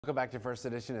Welcome back to First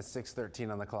Edition at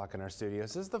 6:13 on the clock in our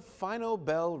studios. As the final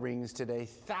bell rings today,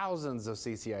 thousands of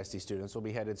CCISD students will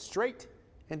be headed straight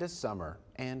into summer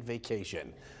and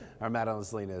vacation. Our Madeline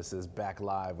Salinas is back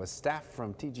live with staff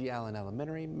from T.G. Allen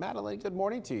Elementary. Madeline, good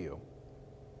morning to you.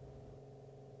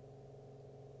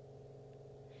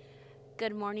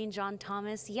 Good morning, John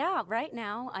Thomas. Yeah, right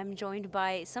now I'm joined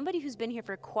by somebody who's been here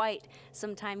for quite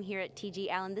some time here at T.G.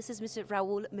 Allen. This is Mr.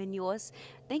 Raul Munoz.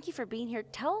 Thank you for being here.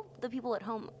 Tell the people at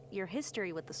home your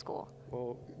history with the school.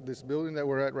 Well, this building that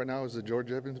we're at right now is the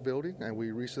George Evans building, and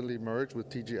we recently merged with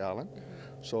T.G. Allen.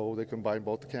 So they combined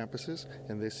both the campuses,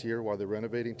 and this year, while they're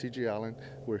renovating T.G. Allen,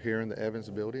 we're here in the Evans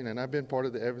building, and I've been part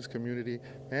of the Evans community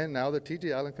and now the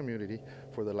T.G. Allen community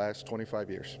for the last 25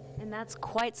 years. And that's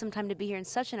quite some time to be here and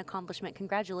such an accomplishment.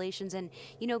 Congratulations. And,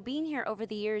 you know, being here over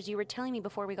the years, you were telling me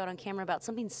before we got on camera about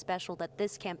something special that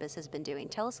this campus has been doing.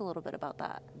 Tell us a little bit about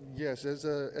that. Yes,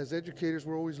 as educators,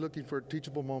 we're always looking for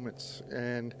teachable moments,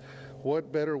 and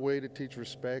what better way to teach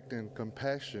respect and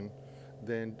compassion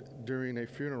than during a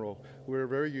funeral. We're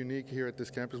very unique here at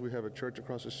this campus. We have a church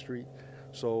across the street.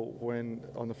 So when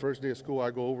on the first day of school,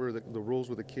 I go over the rules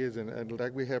with the kids, and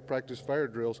like we have practice fire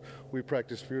drills, we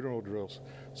practice funeral drills.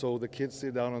 So the kids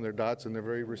sit down on their dots and they're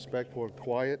very respectful and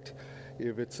quiet.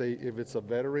 If it's a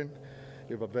veteran,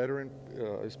 if a veteran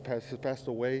has passed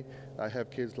away, I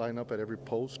have kids line up at every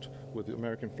post with the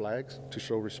American flags to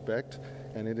show respect.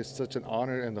 And it is such an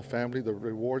honor, and the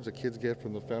rewards the kids get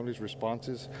from the family's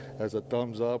responses as a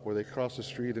thumbs up, where they cross the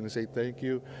street and they say thank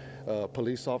you.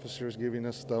 Police officers giving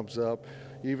us thumbs up.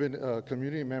 Even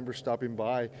community members stopping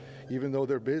by, even though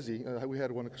they're busy. We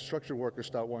had one construction worker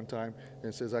stop one time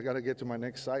and says, I got to get to my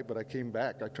next site, but I came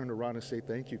back. I turned around and say,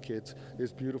 thank you, kids.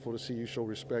 It's beautiful to see you show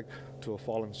respect to a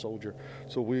fallen soldier.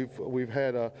 So we've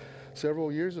had several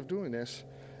years of doing this,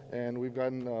 and we've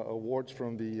gotten awards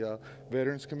from the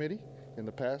Veterans Committee in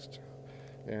the past.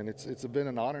 And it's been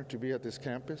an honor to be at this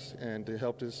campus and to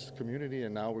help this community,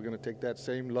 and now we're going to take that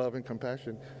same love and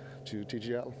compassion to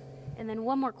T.G. Allen. And then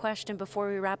one more question before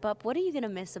we wrap up. What are you going to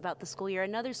miss about the school year?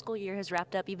 Another school year has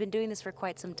wrapped up. You've been doing this for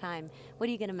quite some time. What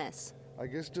are you going to miss? I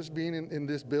guess just being in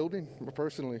this building,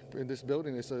 personally, in this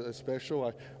building, it's a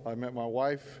special. I met my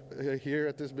wife here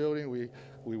at this building.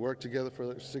 We worked together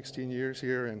for 16 years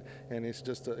here, and it's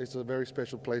just it's a very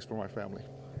special place for my family.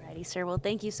 Alrighty, sir. Well,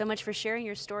 thank you so much for sharing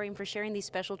your story and for sharing these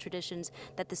special traditions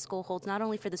that the school holds, not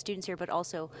only for the students here, but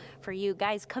also for you.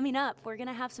 Guys, coming up, we're going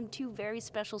to have two very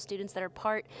special students that are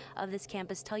part of this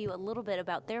campus tell you a little bit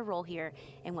about their role here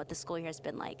and what the school year has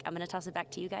been like. I'm going to toss it back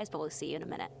to you guys, but we'll see you in a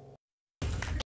minute.